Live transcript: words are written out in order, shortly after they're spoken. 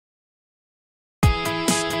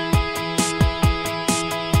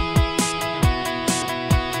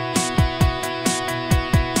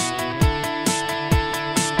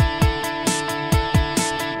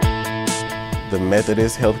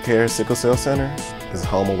Methodist Healthcare Sickle Cell Center is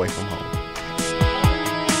home away from home.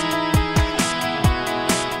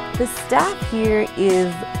 The staff here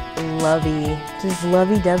is lovey, just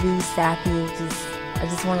lovey-dovey, sappy. I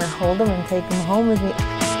just want to hold them and take them home with me.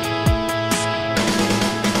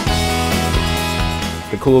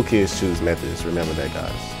 The cool kids choose Methodist. Remember that,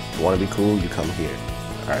 guys. If you want to be cool, you come here.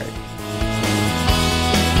 All right.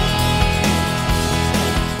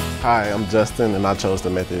 Hi, I'm Justin, and I chose the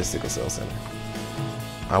Methodist Sickle Cell Center.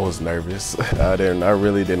 I was nervous. I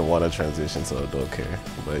really didn't want to transition to adult care,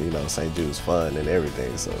 but you know, St. Jude's fun and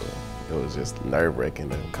everything, so it was just nerve-wracking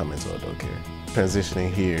to come into adult care. Transitioning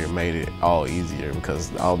here made it all easier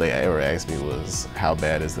because all they ever asked me was how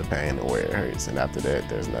bad is the pain and where it hurts, and after that,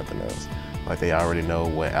 there's nothing else. Like, they already know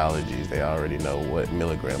what allergies, they already know what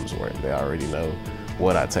milligrams work, they already know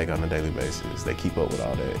what I take on a daily basis. They keep up with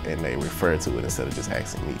all that, and they refer to it instead of just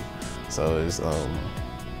asking me. So it's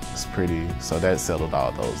pretty, so that settled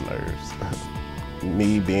all those nerves.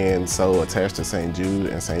 Me being so attached to St. Jude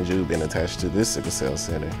and St. Jude being attached to this sickle cell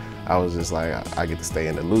center, I was just like, I get to stay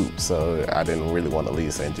in the loop. So I didn't really want to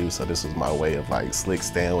leave St. Jude. So this was my way of like slick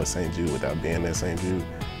staying with St. Jude without being at St. Jude.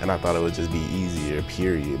 And I thought it would just be easier,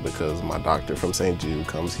 period, because my doctor from St. Jude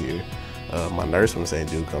comes here. My nurse from St.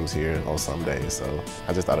 Jude comes here on some days. So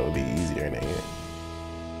I just thought it would be easier in the end.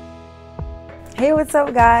 Hey, what's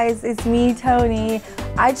up guys? It's me, Tony.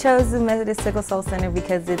 I chose the Methodist Sickle Cell Center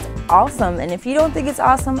because it's awesome, and if you don't think it's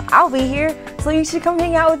awesome, I'll be here, so you should come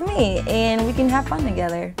hang out with me and we can have fun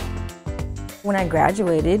together. When I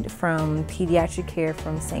graduated from pediatric care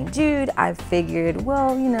from St. Jude, I figured,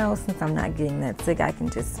 well, you know, since I'm not getting that sick, I can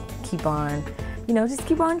just keep on, just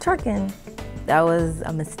keep on trucking. That was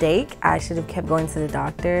a mistake. I should have kept going to the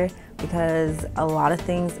doctor because a lot of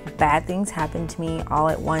things, bad things happened to me all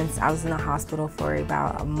at once. I was in the hospital for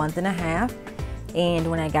about a month and a half, and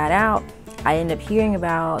when I got out, I ended up hearing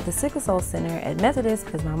about the Sickle Cell Center at Methodist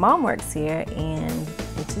because my mom works here, and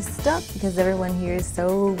it just stuck because everyone here is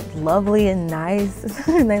so lovely and nice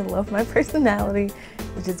and they love my personality.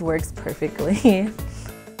 It just works perfectly.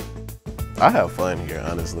 I have fun here,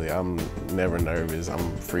 honestly. I'm never nervous.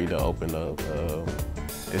 I'm free to open up.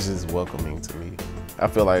 It's just welcoming to me. I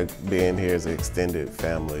feel like being here is an extended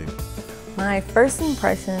family. My first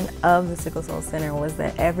impression of the Sickle Cell Center was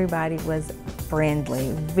that everybody was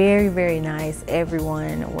friendly, very, very nice.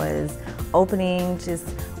 Everyone was opening, just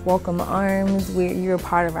welcome arms. You're a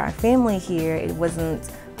part of our family here. It wasn't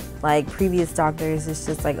like previous doctors. It's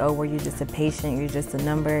just like, oh, well, you're just a patient, you're just a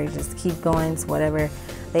number, just keep going to whatever.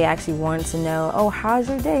 They actually wanted to know, oh, how's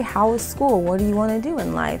your day? How was school? What do you want to do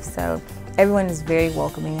in life? So everyone is very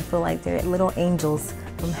welcoming. I feel like they're little angels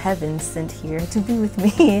from heaven sent here to be with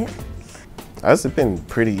me. It's been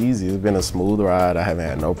pretty easy. It's been a smooth ride. I haven't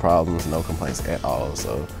had no problems, no complaints at all.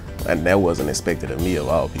 So, and that wasn't expected of me of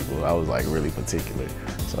all people. I was like really particular.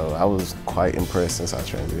 So I was quite impressed since I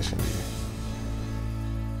transitioned here.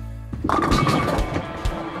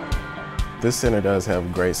 This center does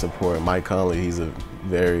have great support. Mike Conley, he's a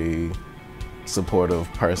very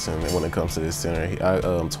supportive person when it comes to this center.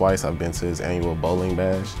 Twice I've been to his annual bowling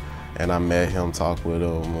bash, and I met him, talked with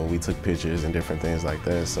him, and we took pictures and different things like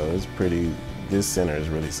that. So it's this center is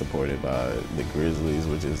really supported by the Grizzlies,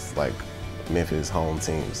 which is like Memphis' home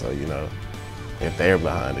team. So, if they're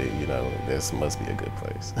behind it, this must be a good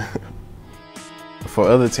place. For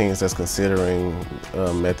other teams that's considering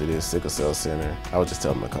Methodist Sickle Cell Center, I would just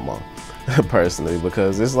tell them to come on, personally,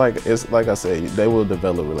 because it's like I said, they will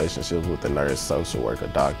develop relationships with the nurse, social worker,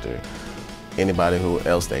 doctor, anybody who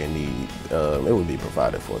else they need. It will be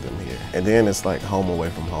provided for them here. And then it's like home away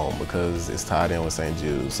from home because it's tied in with St.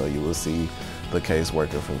 Jude, so you will see the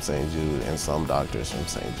caseworker from St. Jude and some doctors from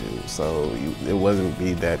St. Jude. So it wasn't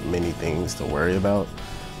be that many things to worry about,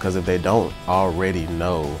 because if they don't already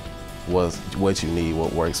know what you need,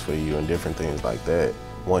 what works for you, and different things like that,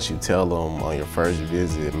 once you tell them on your first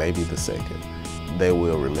visit, maybe the second, they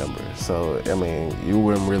will remember. So, I mean, you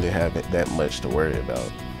wouldn't really have that much to worry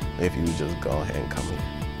about if you just go ahead and come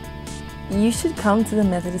here. You should come to the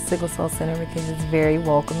Methodist Sickle Cell Center because it's very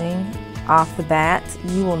welcoming. Off the bat,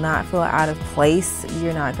 you will not feel out of place.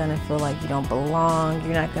 You're not gonna feel like you don't belong.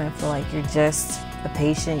 You're not gonna feel like you're just a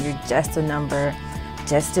patient, you're just a number,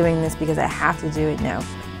 just doing this because I have to do it. No,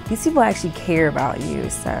 these people actually care about you.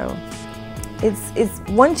 So it's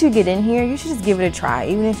once you get in here, you should just give it a try.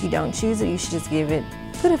 Even if you don't choose it, you should just give it,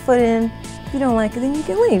 put a foot in. If you don't like it, then you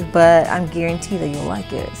can leave, but I'm guaranteed that you'll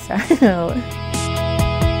like it. So